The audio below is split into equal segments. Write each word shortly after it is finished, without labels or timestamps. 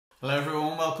Hello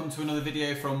everyone, welcome to another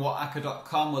video from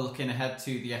WhatAcca.com. We're looking ahead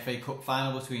to the FA Cup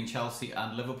final between Chelsea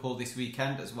and Liverpool this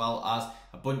weekend, as well as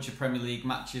a bunch of Premier League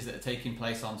matches that are taking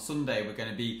place on Sunday. We're going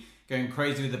to be going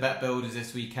crazy with the bet builders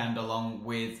this weekend, along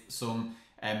with some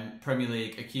Premier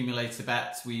League accumulator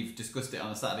bets. We've discussed it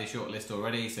on the Saturday shortlist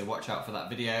already, so watch out for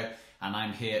that video. And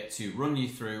I'm here to run you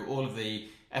through all of the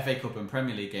FA Cup and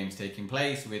Premier League games taking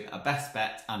place with a best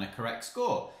bet and a correct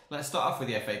score. Let's start off with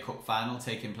the FA Cup final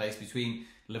taking place between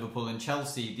Liverpool and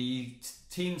Chelsea. The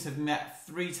teams have met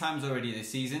 3 times already this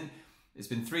season. There's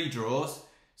been 3 draws,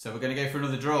 so we're going to go for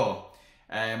another draw.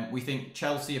 We think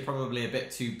Chelsea are probably a bit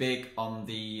too big on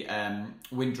the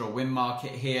win-draw-win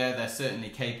market here. They're certainly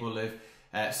capable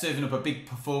of serving up a big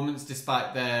performance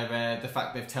despite the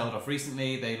fact they've tailed off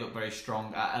recently. They look very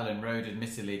strong at Ellen Road,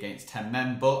 admittedly against 10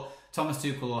 men, but Thomas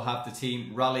Tuchel will have the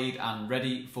team rallied and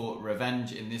ready for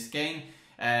revenge in this game.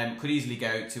 Could easily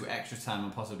go to extra time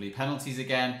and possibly penalties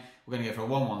again. We're going to go for a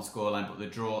 1-1 scoreline, but the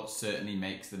draw certainly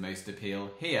makes the most appeal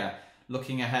here.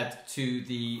 Looking ahead to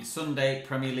the Sunday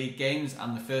Premier League games,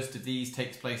 and the first of these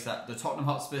takes place at the Tottenham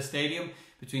Hotspur Stadium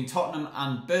between Tottenham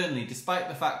and Burnley. Despite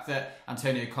the fact that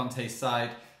Antonio Conte's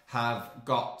side have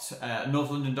got a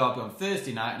North London derby on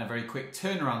Thursday night and a very quick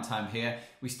turnaround time here,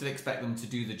 we still expect them to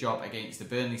do the job against the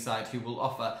Burnley side, who will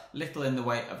offer little in the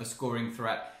way of a scoring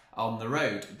threat on the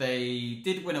road. They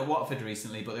did win at Watford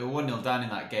recently, but they were 1-0 down in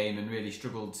that game and really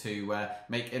struggled to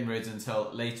make inroads until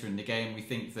later in the game. We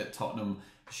think that Tottenham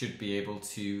should be able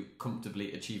to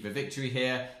comfortably achieve a victory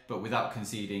here, but without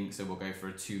conceding, so we'll go for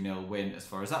a 2-0 win as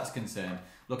far as that's concerned.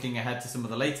 Looking ahead to some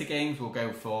of the later games, we'll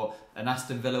go for an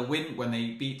Aston Villa win when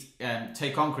they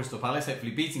take on Crystal Palace,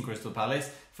 hopefully beating Crystal Palace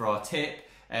for our tip.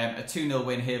 A 2-0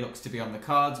 win here looks to be on the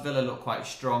cards. Villa look quite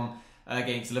strong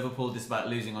against Liverpool despite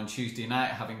losing on Tuesday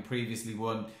night, having previously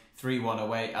won 3-1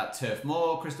 away at Turf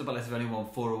Moor. Crystal Palace have only won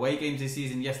 4 away games this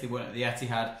season. Yes, they won at the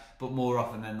Etihad, but more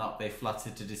often than not, they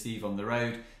flattered to deceive on the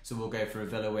road. So we'll go for a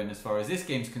Villa win as far as this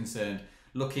game's concerned.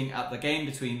 Looking at the game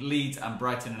between Leeds and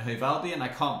Brighton and Hove Albion, I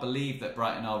can't believe that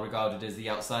Brighton are regarded as the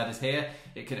outsiders here.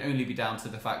 It can only be down to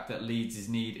the fact that Leeds'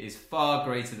 need is far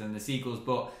greater than the Seagulls,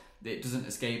 but it doesn't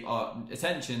escape our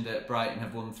attention that Brighton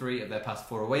have won 3 of their past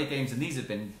 4 away games, and these have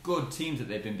been good teams that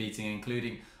they've been beating,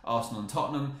 including Arsenal and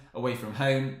Tottenham away from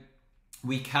home.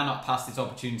 We cannot pass this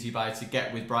opportunity by to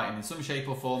get with Brighton in some shape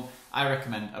or form. I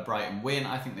recommend a Brighton win.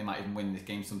 I think they might even win this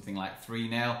game something like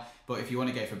 3-0. But if you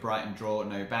want to go for Brighton draw,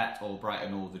 no bet, or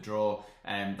Brighton or the draw,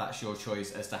 that's your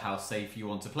choice as to how safe you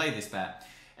want to play this bet.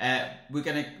 We're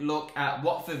going to look at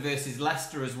Watford versus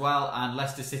Leicester as well, and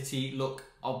Leicester City look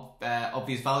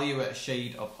obvious value at a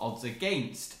shade of odds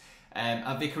against.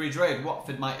 At Vicarage Road,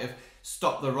 Watford might have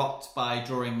stopped the rot by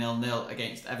drawing 0-0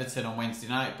 against Everton on Wednesday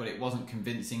night, but it wasn't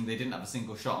convincing. They didn't have a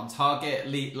single shot on target.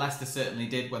 Leicester certainly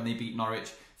did when they beat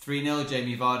Norwich 3-0.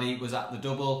 Jamie Vardy was at the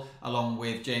double along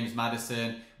with James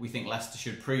Maddison. We think Leicester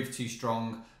should prove too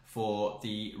strong for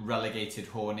the relegated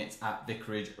Hornets at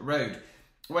Vicarage Road.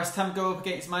 West Ham go up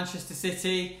against Manchester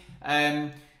City.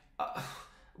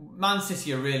 Man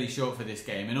City are really short for this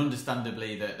game, and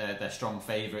understandably that they're strong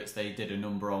favourites. They did a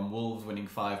number on Wolves, winning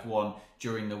 5-1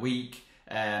 during the week.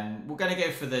 We're going to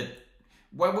go for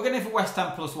West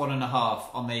Ham plus 1.5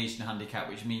 on the Asian handicap,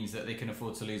 which means that they can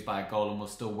afford to lose by a goal and will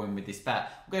still win with this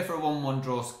bet. We'll go for a 1-1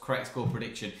 draw, correct score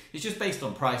prediction. It's just based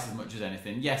on price as much as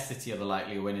anything. Yes, City are the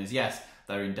likelier winners. Yes,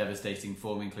 they're in devastating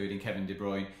form, including Kevin De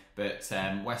Bruyne, but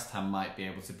West Ham might be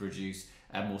able to produce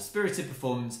a more spirited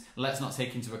performance. Let's not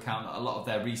take into account that a lot of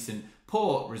their recent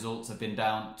poor results have been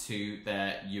down to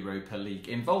their Europa League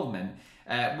involvement.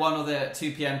 One other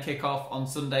 2 PM kickoff on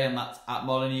Sunday, and that's at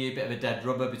Molineux, a bit of a dead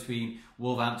rubber between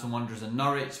Wolverhampton Wanderers and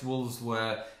Norwich. Wolves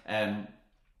were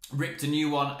ripped a new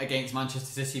one against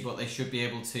Manchester City, but they should be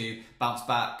able to bounce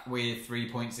back with 3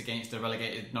 points against a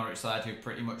relegated Norwich side who've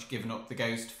pretty much given up the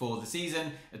ghost for the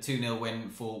season. A 2-0 win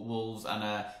for Wolves, and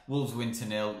a Wolves win to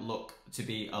 0 look to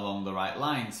be along the right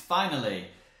lines. Finally,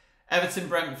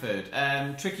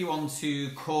 Everton-Brentford. Tricky one to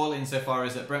call insofar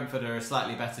as that Brentford are a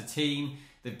slightly better team.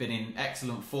 They've been in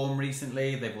excellent form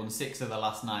recently. They've won 6 of the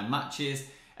last 9 matches.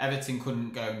 Everton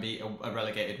couldn't go and beat a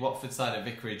relegated Watford side at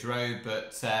Vicarage Road,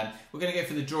 but we're going to go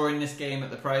for the draw in this game at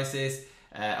the prices.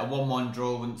 A 1-1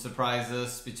 draw wouldn't surprise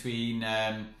us between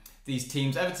these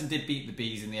teams. Everton did beat the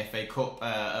Bees in the FA Cup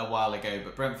a while ago,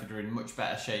 but Brentford are in much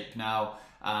better shape now,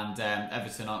 and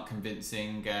Everton aren't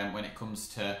convincing when it comes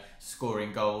to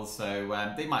scoring goals,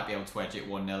 so they might be able to edge it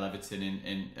 1-0 Everton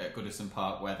in Goodison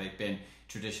Park, where they've been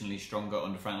traditionally stronger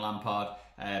under Frank Lampard.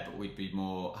 But we'd be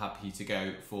more happy to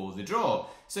go for the draw.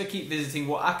 So keep visiting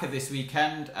WhatAcca this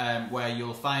weekend, where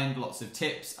you'll find lots of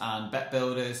tips and bet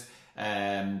builders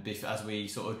as we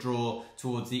sort of draw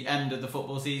towards the end of the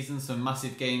football season. Some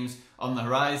massive games on the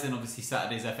horizon. Obviously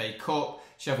Saturday's FA Cup,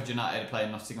 Sheffield United are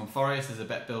playing Nottingham Forest. There's a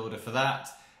bet builder for that.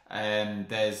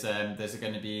 There's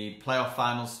going to be playoff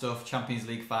final stuff, Champions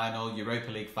League final,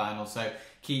 Europa League final. So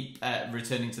keep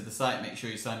returning to the site. Make sure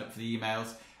you sign up for the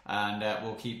emails, and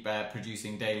we'll keep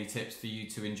producing daily tips for you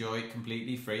to enjoy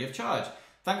completely free of charge.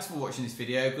 Thanks for watching this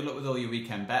video. Good luck with all your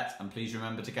weekend bets, and please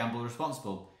remember to gamble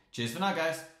responsible. Cheers for now,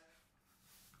 guys.